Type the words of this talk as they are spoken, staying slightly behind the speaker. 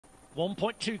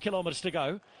1.2 kilometres to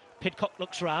go. Pidcock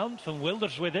looks round, Van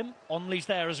Wilder's with him, Onley's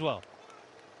there as well.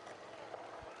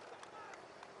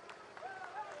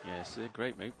 Yeah, it's a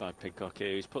great move by Pidcock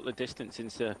here. He's put the distance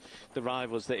into the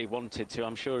rivals that he wanted to.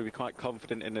 I'm sure he'd be quite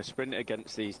confident in a sprint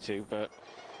against these two, but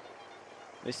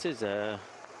this is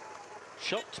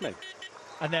shocked me.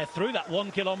 And they're through that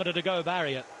 1 kilometre to go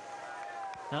barrier.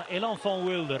 Now, Ilan van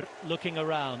Wilder looking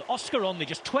around. Oscar Onley,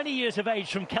 just 20 years of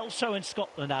age, from Kelso in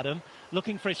Scotland, Adam,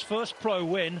 looking for his first pro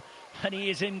win, and he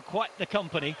is in quite the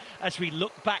company as we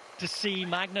look back to see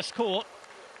Magnus Cort.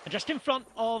 And just in front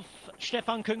of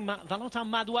Stefan Kung,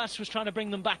 Valentin Madouas was trying to bring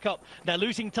them back up. They're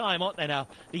losing time, aren't they now?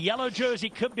 The yellow jersey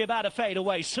could be about to fade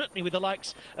away, certainly with the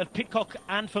likes of Pidcock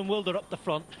and Van Wilder up the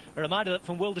front. A reminder that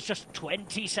Van Wilder's just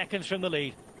 20 seconds from the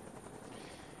lead.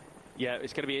 Yeah,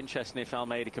 it's going to be interesting if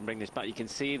Almeida can bring this back. You can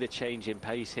see the change in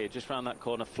pace here. Just round that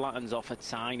corner, flattens off a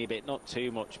tiny bit, not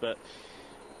too much, but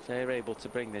if they're able to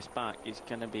bring this back, it's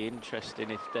going to be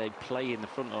interesting if they play in the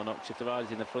front or not. Because if the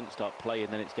riders in the front start playing,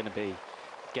 then it's going to be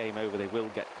game over. They will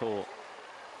get caught.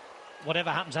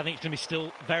 Whatever happens, I think it's going to be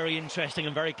still very interesting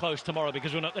and very close tomorrow,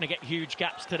 because we're not going to get huge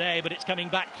gaps today, but it's coming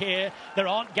back here. There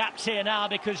aren't gaps here now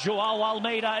because João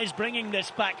Almeida is bringing this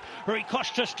back. Rui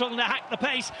Costa struggling to hack the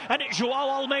pace, and it's João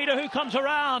Almeida who comes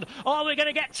around. Are we going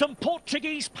to get some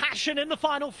Portuguese passion in the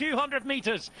final few hundred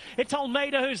metres? It's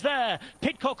Almeida who's there,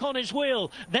 Pidcock on his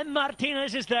wheel, then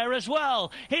Martinez is there as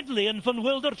well. Hindley and Van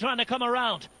Wilder trying to come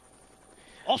around.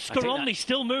 Oscar Onley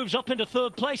still moves up into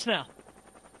third place now.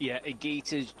 Yeah,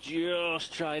 Higuita's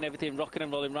just trying everything, rocking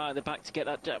and rolling right at the back to get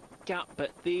that gap,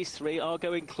 but these three are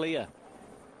going clear.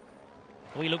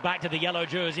 We look back to the yellow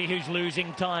jersey who's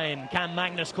losing time. Can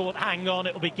Magnus Cort hang on?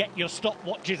 It'll be get your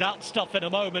stopwatches out stuff in a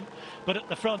moment. But at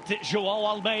the front, it's João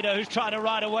Almeida who's trying to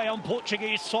ride away on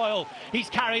Portuguese soil. He's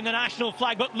carrying the national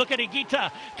flag, but look at Higuita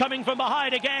coming from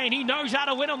behind again. He knows how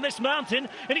to win on this mountain,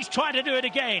 and he's trying to do it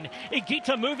again.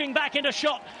 Higuita moving back into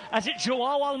shot as it's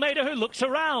João Almeida who looks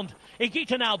around.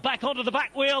 Higuita now back onto the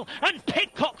back wheel, and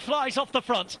Pidcock flies off the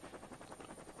front.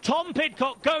 Tom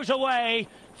Pidcock goes away,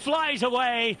 flies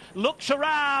away, looks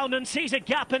around and sees a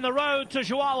gap in the road to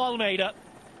João Almeida.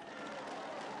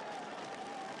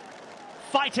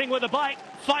 Fighting with a bike,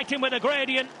 fighting with a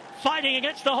gradient, fighting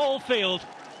against the whole field.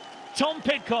 Tom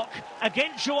Pidcock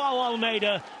against João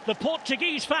Almeida. The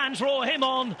Portuguese fans roar him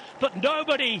on, but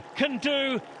nobody can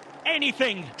do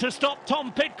anything to stop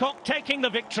Tom Pidcock taking the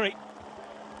victory.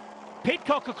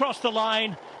 Pidcock across the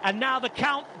line, and now the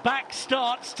count back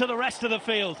starts to the rest of the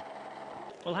field.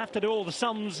 We'll have to do all the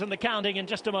sums and the counting in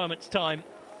just a moment's time.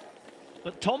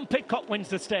 But Tom Pidcock wins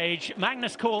the stage.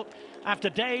 Magnus Cort,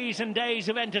 after days and days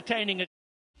of entertaining it.